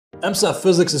Emsat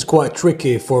Physics is quite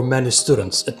tricky for many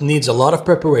students. It needs a lot of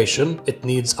preparation, it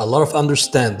needs a lot of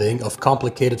understanding of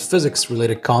complicated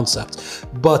physics-related concepts.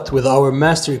 But with our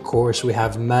mastery course, we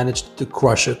have managed to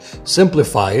crush it,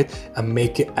 simplify it, and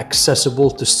make it accessible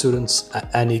to students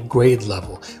at any grade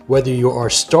level. Whether you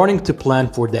are starting to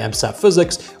plan for the Emsat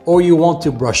Physics or you want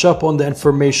to brush up on the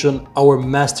information, our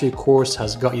mastery course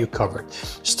has got you covered.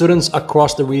 Students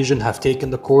across the region have taken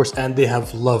the course and they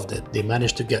have loved it. They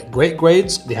managed to get great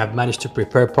grades, they have managed to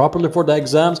prepare properly for the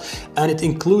exams, and it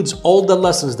includes all the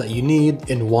lessons that you need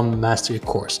in one mastery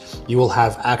course. You will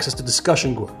have access to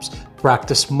discussion groups,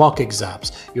 practice mock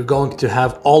exams. You're going to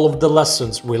have all of the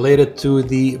lessons related to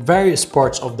the various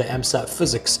parts of the Emsat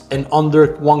Physics in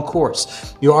under one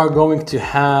course. You are going to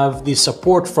have the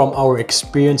support from our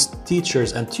experienced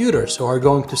teachers and tutors who are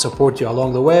going to support you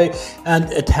along the way,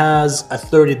 and it has a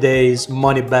 30 days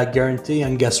money back guarantee,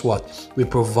 and guess what? We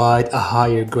provide a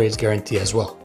higher grades guarantee as well.